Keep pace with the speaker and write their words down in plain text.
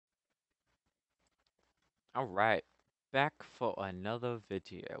All right, back for another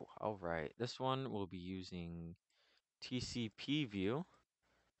video. All right, this one will be using TCP view.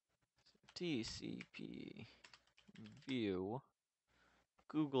 TCP view.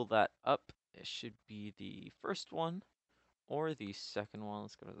 Google that up. It should be the first one or the second one.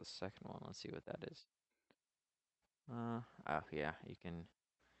 Let's go to the second one. Let's see what that is. Oh yeah,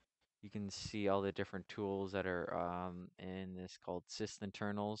 you can see all the different tools that are in this called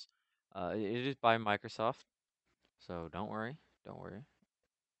sysinternals. It is by Microsoft, so don't worry,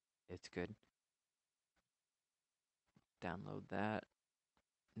 it's good. Download that.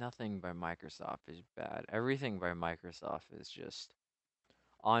 Nothing by Microsoft is bad. Everything by Microsoft is just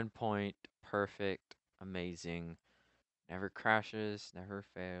on point, perfect, amazing, never crashes, never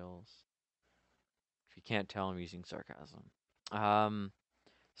fails. If you can't tell, I'm using sarcasm. Um,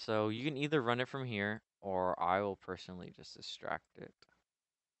 so you can either run it from here, or I will personally just extract it.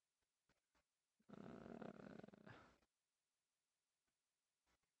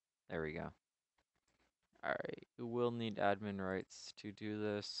 There we go. Alright, you will need admin rights to do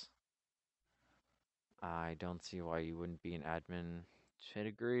this. I don't see why you wouldn't be an admin. Should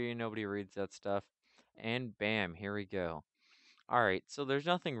agree, nobody reads that stuff. And bam, here we go. Alright, so there's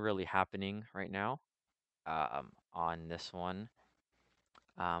nothing really happening right now on this one.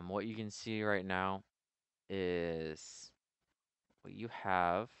 What you can see right now is what you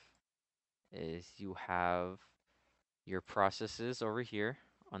have your processes over here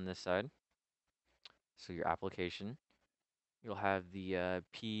on this side. So your application. You'll have the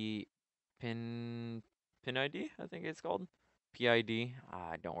pin pin ID, I think it's called. PID.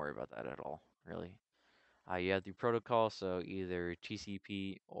 Don't worry about that at all, really. You have the protocol, so either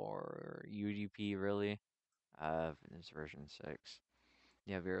TCP or UDP, really. It's version 6.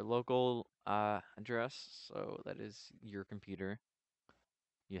 You have your local address, so that is your computer.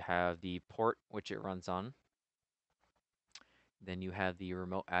 You have the port which it runs on. Then you have the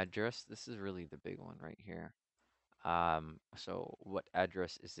remote address. This is really the big one right here. So what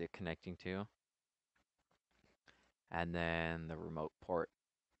address is it connecting to? And then the remote port.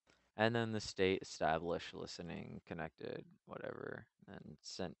 And then the state established, listening, connected, whatever, and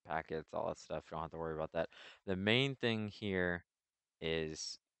sent packets, all that stuff. Don't have to worry about that. The main thing here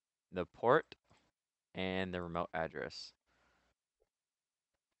is the port and the remote address.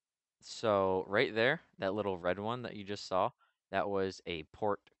 So right there, that little red one that you just saw, that was a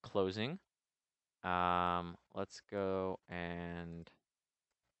port closing. Let's go and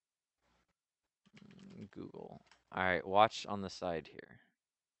Google. All right, watch on the side here.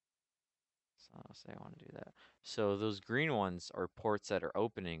 So I'll say I want to do that. So those green ones are ports that are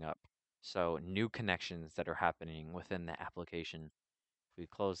opening up. So new connections that are happening within the application. If we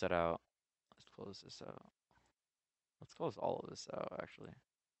close that out, let's close this out. Let's close all of this out, actually.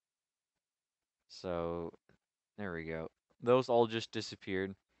 So there we go. Those all just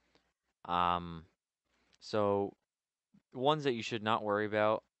disappeared. Um, so the ones that you should not worry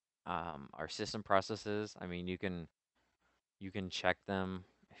about are system processes. I mean, you can check them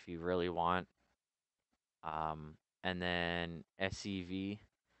if you really want. And then SVC,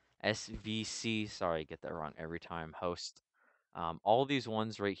 sorry, I get that wrong every time, host. All these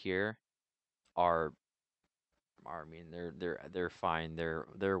ones right here are, I mean, they're fine.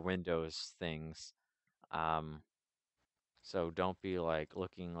 They're Windows things. Um, so don't be like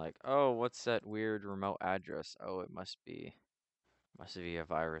looking like, oh, what's that weird remote address? Oh, it must be a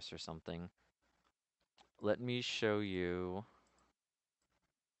virus or something. Let me show you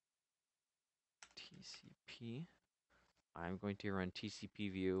TCP. I'm going to run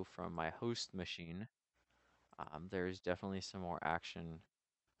TCP view from my host machine. There's definitely some more action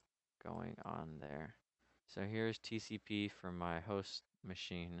going on there. So here's TCP from my host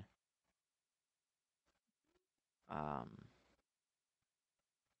machine. Um,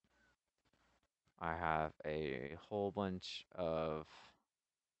 I have a whole bunch of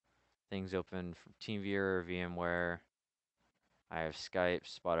things open from TeamViewer, VMware. I have Skype,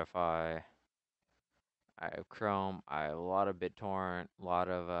 Spotify. I have Chrome. I have a lot of BitTorrent, a lot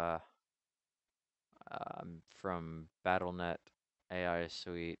of from BattleNet, AI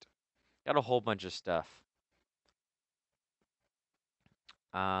Suite. Got a whole bunch of stuff.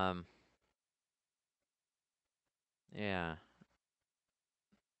 Um, yeah,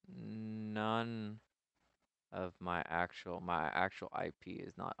 none of my actual IP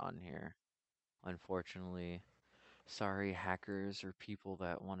is not on here, unfortunately. Sorry, hackers or people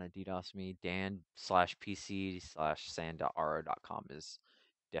that want to DDoS me. Dan/PC/san.ro.com is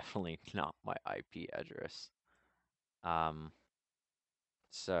definitely not my IP address. Um,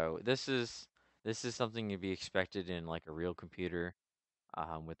 so this is something to be expected in like a real computer,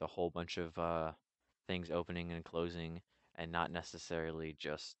 with a whole bunch of things opening and closing, and not necessarily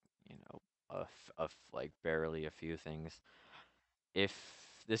just, you know, like barely a few things. If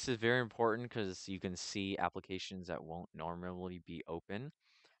this is very important because you can see applications that won't normally be open.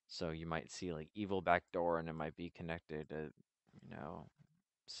 So you might see like evil backdoor and it might be connected to, you know,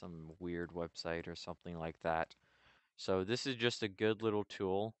 some weird website or something like that. So this is just a good little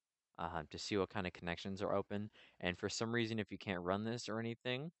tool to see what kind of connections are open. And for some reason, if you can't run this or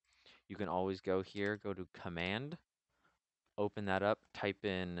anything, you can always go here, go to command, open that up, type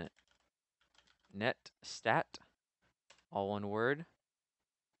in netstat, all one word.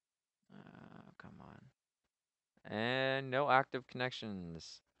 Come on. And no active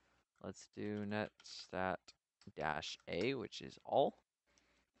connections. Let's do netstat dash A, which is all.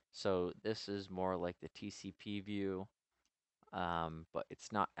 So this is more like the TCP view, but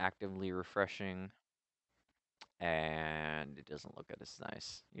it's not actively refreshing and it doesn't look as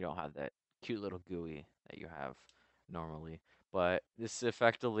nice. You don't have that cute little GUI that you have normally. But this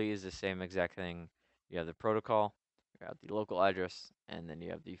effectively is the same exact thing. You have the protocol, you have the local address, and then you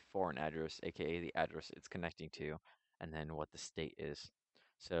have the foreign address, aka the address it's connecting to, and then what the state is.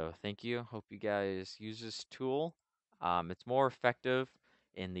 So thank you. Hope you guys use this tool. It's more effective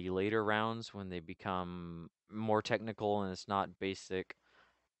in the later rounds when they become more technical and it's not basic,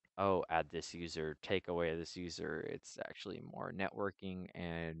 oh, add this user, take away this user. It's actually more networking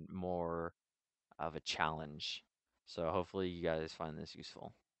and more of a challenge. So hopefully you guys find this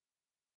useful.